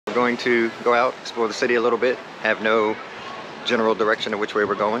We're going to go out, explore the city a little bit, have no general direction of which way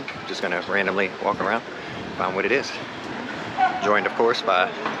we're going. Just gonna randomly walk around, find what it is. Joined, of course, by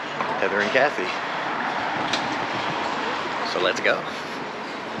Heather and Kathy. So let's go.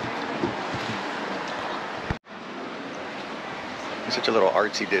 It's such a little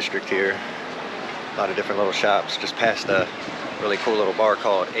artsy district here. A lot of different little shops. Just past a really cool little bar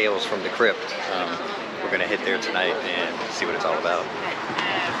called Ales from the Crypt. We're gonna hit there tonight and see what it's all about.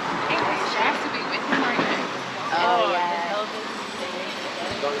 Oh, yeah.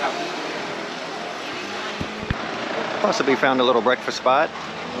 Possibly found a little breakfast spot.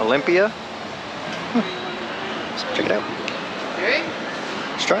 Olympia. Let's check it out.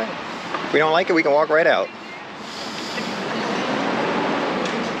 Let's try it. If we don't like it, we can walk right out.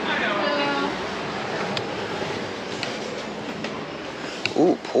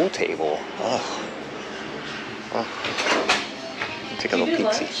 Ooh, pool table. Oh. Take a little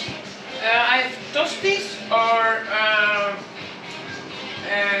peek-see. I have toasties or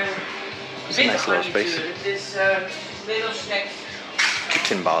it's a nice little space. This little snack.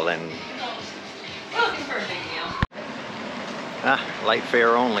 Chicken ballin'. Looking for a big meal. Light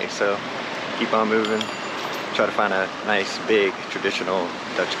fare only, so keep on moving. Try to find a nice, big, traditional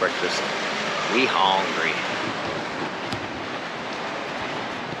Dutch breakfast. We hungry.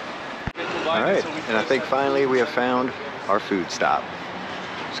 All right, and I think finally we have found our food stop.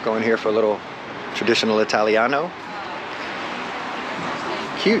 Just going here for a little traditional Italiano.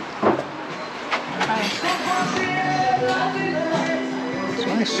 Cute. It's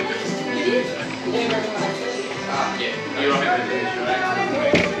nice.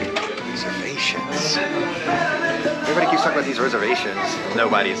 Reservations. Everybody keeps talking about these reservations.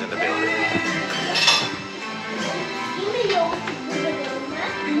 Nobody's in the building.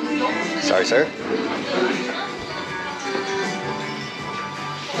 Sorry, sir.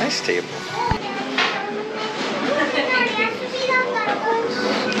 Nice table.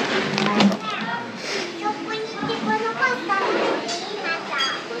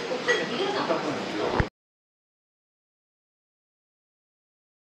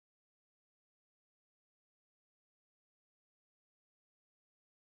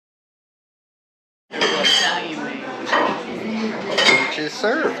 Which is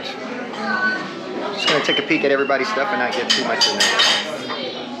served. Just gonna take a peek at everybody's stuff and not get too much in there.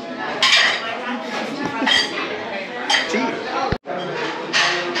 Tea.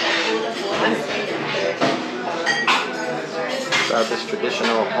 About this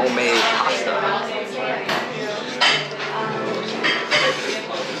traditional homemade pasta.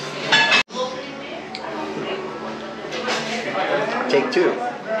 Take two.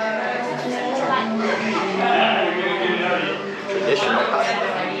 Traditional pasta.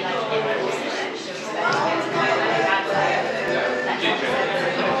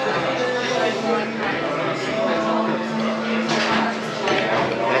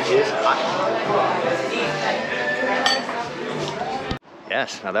 That is hot.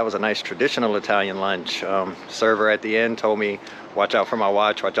 Yes, now that was a nice traditional Italian lunch. Server at the end told me, watch out for my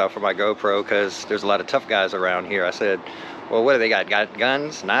watch, watch out for my GoPro, because there's a lot of tough guys around here. I said, well, what do they got? Got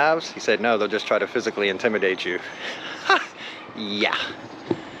guns, knives? He said, no, they'll just try to physically intimidate you. Yeah.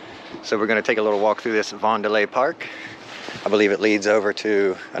 So we're gonna take a little walk through this Vondel Park. I believe it leads over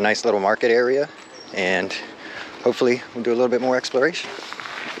to a nice little market area, and hopefully we'll do a little bit more exploration.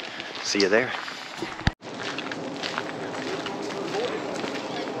 See you there.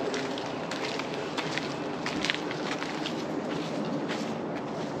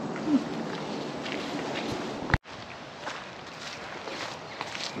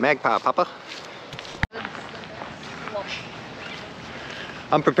 Magpie, Papa.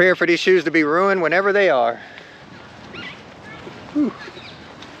 I'm prepared for these shoes to be ruined whenever they are. Whew.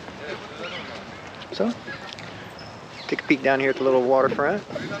 So, take a peek down here at the little waterfront.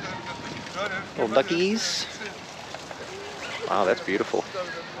 Little duckies. Wow, that's beautiful.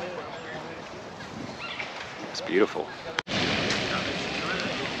 That's beautiful. Is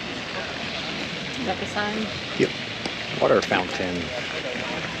that the sign? Yep. Water fountain.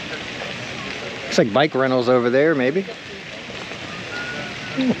 Looks like bike rentals over there, maybe.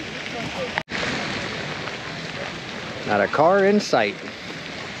 Ooh. Not a car in sight.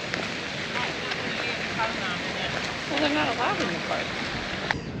 Well, they're not allowed in the park.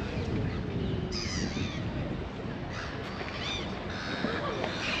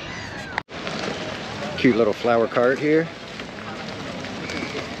 Cute little flower cart here.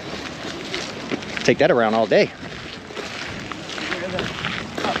 Take that around all day.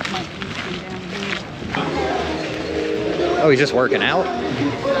 Oh, he's just working out?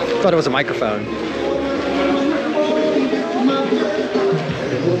 Thought it was a microphone.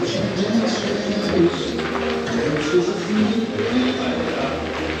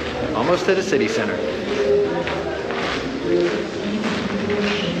 Almost to the city center.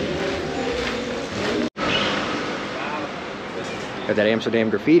 Got that Amsterdam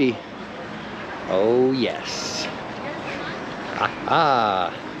graffiti. Oh yes.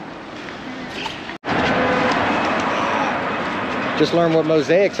 Ah. Just learned what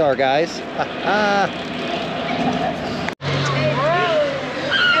mosaics are, guys.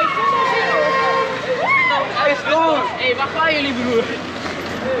 Hey, waar gaan jullie broer?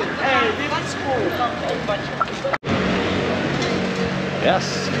 Hey, dit is cool.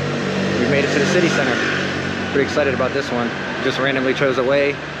 Yes, we made it to the city center. Pretty excited about this one. Just randomly chose a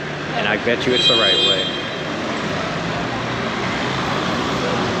way, and I bet you it's the right way.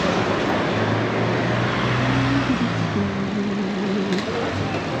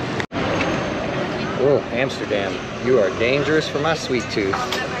 Oh, Amsterdam, you are dangerous for my sweet tooth.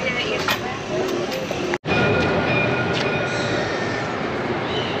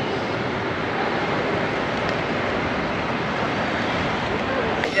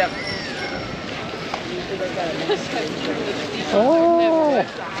 Oh,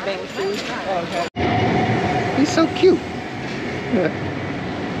 he's so cute.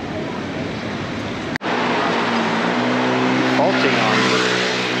 Faulting on me.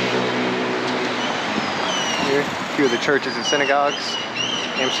 Here, a few of the churches and synagogues,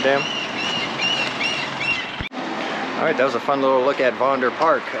 Amsterdam. All right, that was a fun little look at Vondel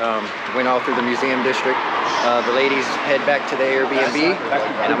Park. Went all through the museum district. The ladies head back to the Airbnb,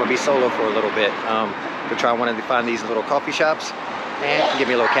 and I'm gonna be solo for a little bit. To try one of the find these little coffee shops and give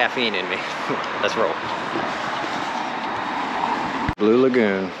me a little caffeine in me. Let's roll. Blue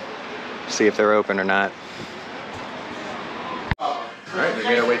Lagoon. See if they're open or not. Alright, we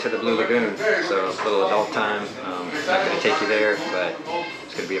made our way to the Blue Lagoon. So a little adult time. Not gonna take you there, but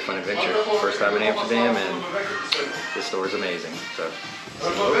it's gonna be a fun adventure. First time in Amsterdam, and this store is amazing. So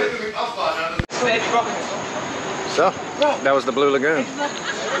that was the Blue Lagoon.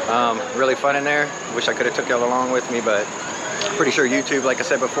 Really fun in there. Wish I could have took y'all along with me, but pretty sure YouTube, like I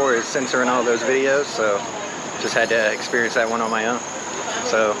said before, is censoring all those videos, so just had to experience that one on my own.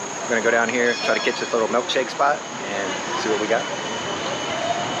 So I'm gonna go down here, try to catch this little milkshake spot and see what we got.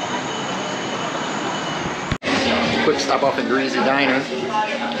 Quick stop off at Greasy Diner.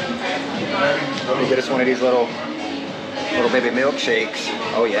 Let me get us one of these little baby milkshakes.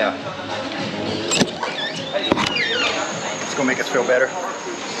 Oh yeah. It's gonna make us feel better.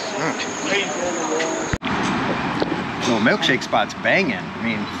 Little milkshake spot's banging. I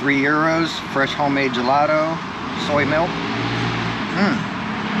mean, €3, fresh homemade gelato, soy milk.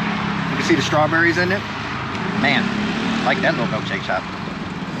 You can see the strawberries in it. Man, I like that little milkshake shop.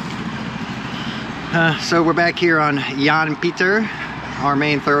 So we're back here on Jan Pieter, our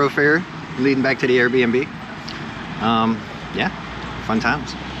main thoroughfare, leading back to the Airbnb. Yeah, fun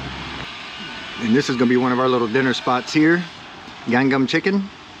times. And this is gonna be one of our little dinner spots here. Gangnam chicken.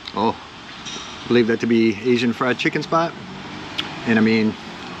 Oh, believe that to be Asian fried chicken spot. And I mean,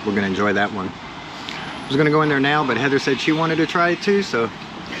 we're gonna enjoy that one. I was gonna go in there now, but Heather said she wanted to try it too, so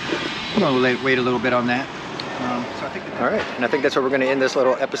I'm gonna wait a little bit on that. All right, and I think that's where we're gonna end this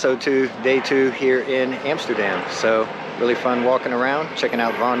little episode 2, day 2 here in Amsterdam. So really fun walking around, checking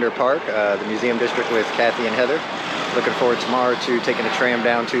out Vondel Park, the museum district with Kathy and Heather. Looking forward tomorrow to taking a tram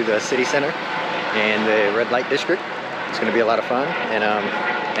down to the city center and the red light district. It's gonna be a lot of fun, and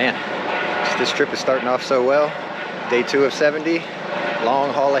man, this trip is starting off so well. Day 2 of 70,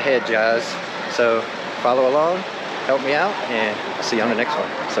 long haul ahead, guys. So follow along, help me out, and I'll see you on the next one.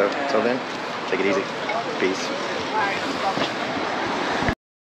 So until then, take it easy. Peace.